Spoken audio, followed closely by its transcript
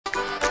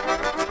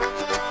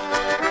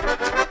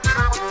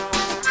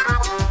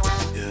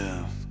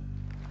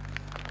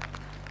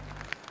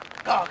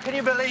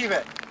Can you believe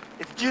it?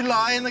 It's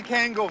July in the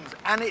Cairngorms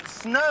and it's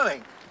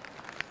snowing.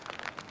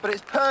 But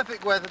it's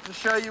perfect weather to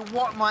show you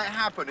what might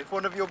happen if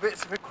one of your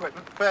bits of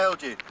equipment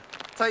failed you.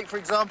 Take, for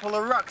example,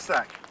 a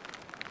rucksack.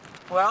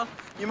 Well,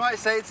 you might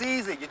say it's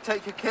easy. You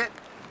take your kit,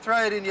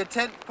 throw it in your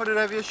tent, put it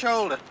over your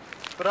shoulder.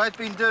 But I've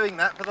been doing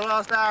that for the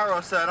last hour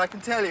or so, and I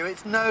can tell you,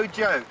 it's no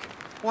joke.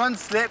 One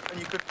slip and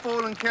you could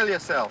fall and kill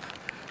yourself.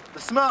 The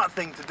smart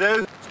thing to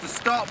do is to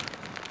stop,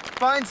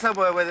 find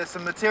somewhere where there's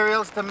some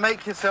materials to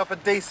make yourself a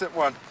decent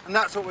one. And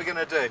that's what we're going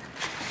to do.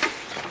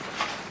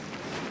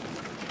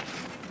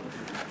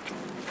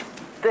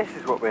 This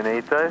is what we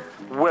need though,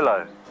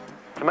 willow.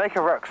 To make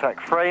a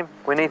rucksack frame,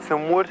 we need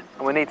some wood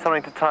and we need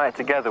something to tie it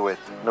together with.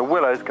 And the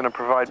willow is going to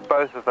provide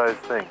both of those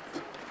things.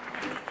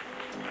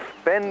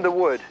 Bend the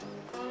wood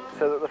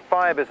so that the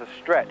fibres are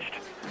stretched.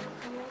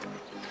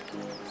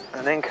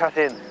 And then cut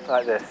in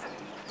like this.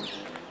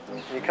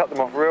 You cut them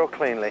off real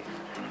cleanly,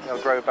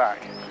 they'll grow back.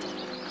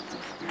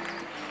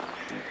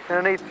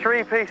 You're going to need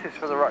 3 pieces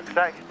for the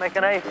rucksack, make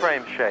an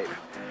A-frame shape.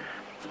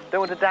 Don't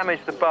want to damage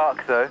the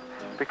bark though,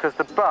 because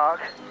the bark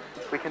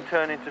we can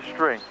turn into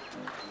string.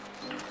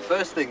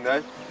 First thing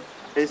though,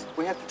 is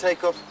we have to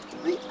take off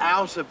the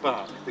outer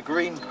bark, the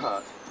green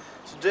part.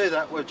 To do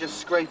that, we'll just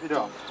scrape it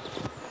off.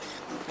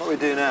 What we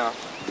do now,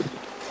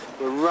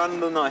 we'll run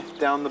the knife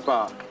down the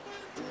bark.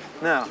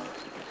 Now,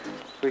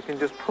 we can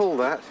just pull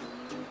that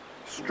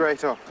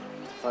straight off,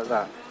 like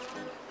that.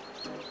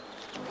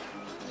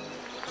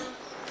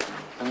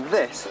 And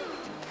this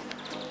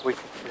is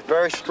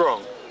very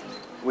strong.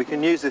 We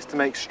can use this to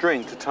make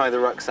string to tie the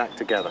rucksack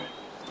together.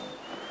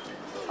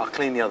 I'll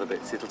clean the other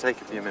bits, it'll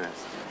take a few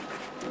minutes.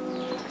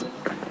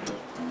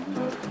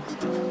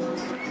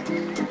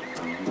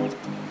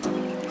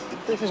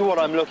 This is what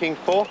I'm looking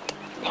for,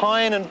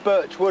 pine and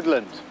birch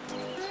woodland.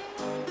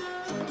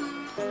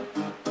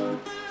 You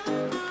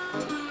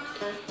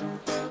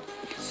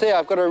can see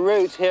I've got a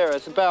root here,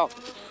 it's about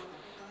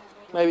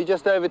maybe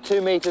just over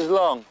 2 meters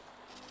long.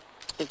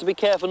 You have to be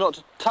careful not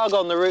to tug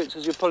on the roots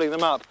as you're pulling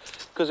them up,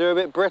 because they're a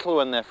bit brittle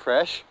when they're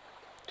fresh.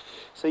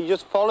 So you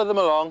just follow them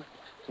along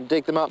and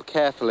dig them up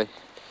carefully.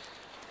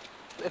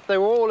 If they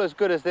were all as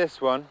good as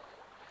this one,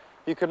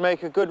 you could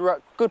make a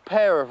good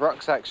pair of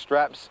rucksack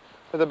straps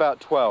with about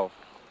 12.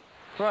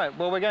 Right,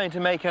 well, we're going to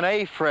make an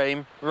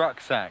A-frame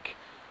rucksack.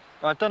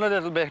 I've done a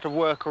little bit of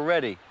work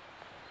already.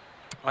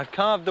 I've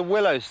carved the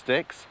willow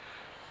sticks,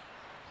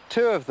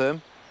 2 of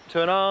them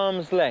to an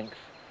arm's length,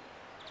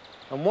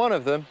 and 1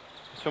 of them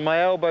is from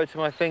my elbow to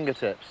my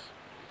fingertips.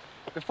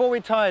 Before we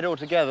tie it all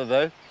together,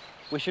 though,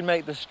 we should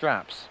make the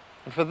straps.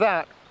 And for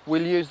that,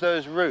 we'll use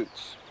those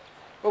roots.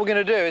 What we're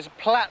going to do is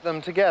plait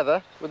them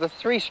together with a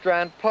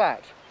 3-strand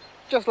plait,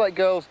 just like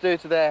girls do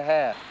to their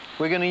hair.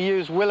 We're going to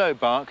use willow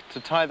bark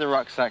to tie the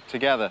rucksack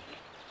together.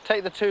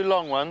 Take the 2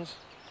 long ones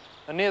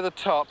and near the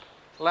top,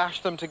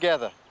 lash them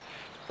together.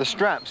 The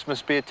straps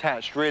must be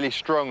attached really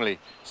strongly,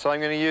 so I'm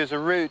going to use a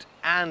root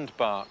and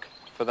bark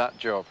for that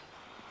job.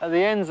 At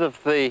the ends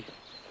of the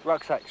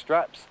rucksack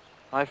straps,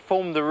 I've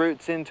formed the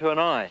roots into an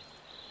eye.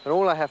 And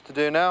all I have to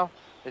do now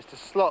is to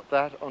slot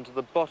that onto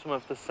the bottom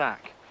of the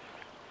sack.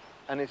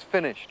 And it's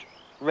finished,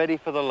 ready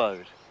for the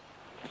load.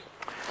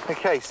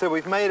 Okay, so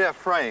we've made our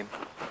frame.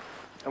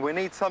 And we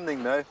need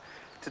something, though,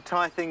 to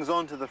tie things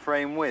onto the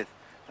frame with.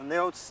 And the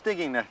old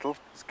stinging nettle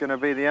is going to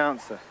be the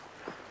answer.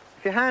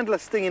 If you handle a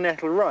stinging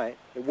nettle right,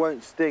 it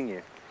won't sting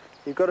you.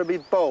 You've got to be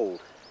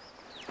bold.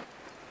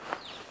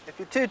 If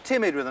you're too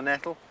timid with a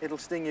nettle, it'll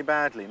sting you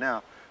badly.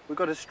 Now, we've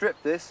got to strip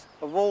this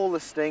of all the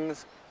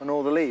stings and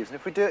all the leaves. And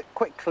if we do it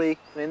quickly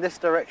and in this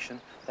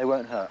direction, they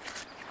won't hurt.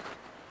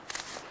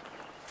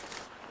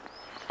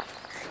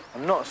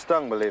 I'm not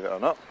stung, believe it or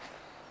not.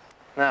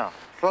 Now,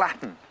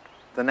 flatten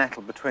the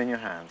nettle between your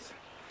hands.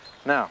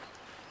 Now,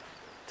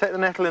 take the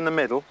nettle in the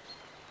middle,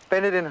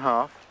 bend it in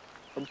half,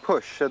 and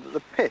push so that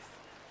the pith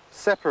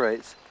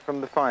separates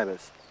from the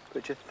fibres.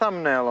 Put your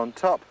thumbnail on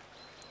top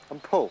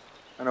and pull,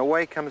 and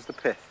away comes the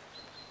pith.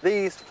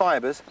 These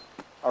fibres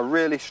are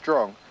really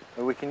strong,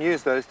 and we can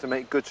use those to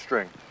make good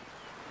string.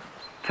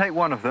 Take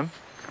one of them,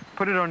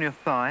 put it on your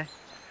thigh,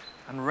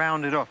 and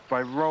round it off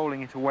by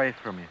rolling it away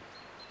from you.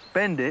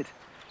 Bend it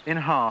in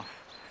half,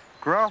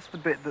 grasp the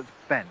bit that's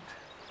bent,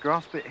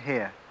 grasp it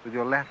here with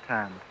your left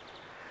hand,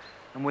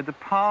 and with the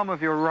palm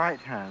of your right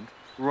hand,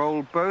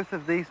 roll both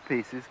of these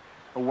pieces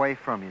away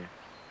from you,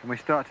 and we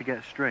start to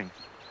get string.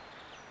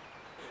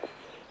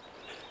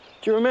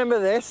 Do you remember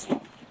this?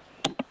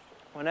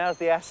 Well, now's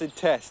the acid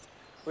test.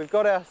 We've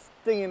got our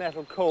stinging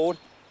nettle cord,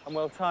 and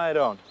we'll tie it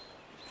on.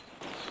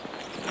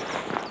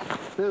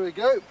 There we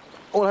go.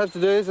 All I have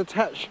to do is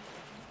attach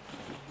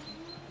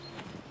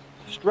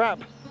the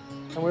strap,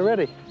 and we're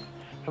ready.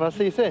 And I'll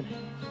see you soon.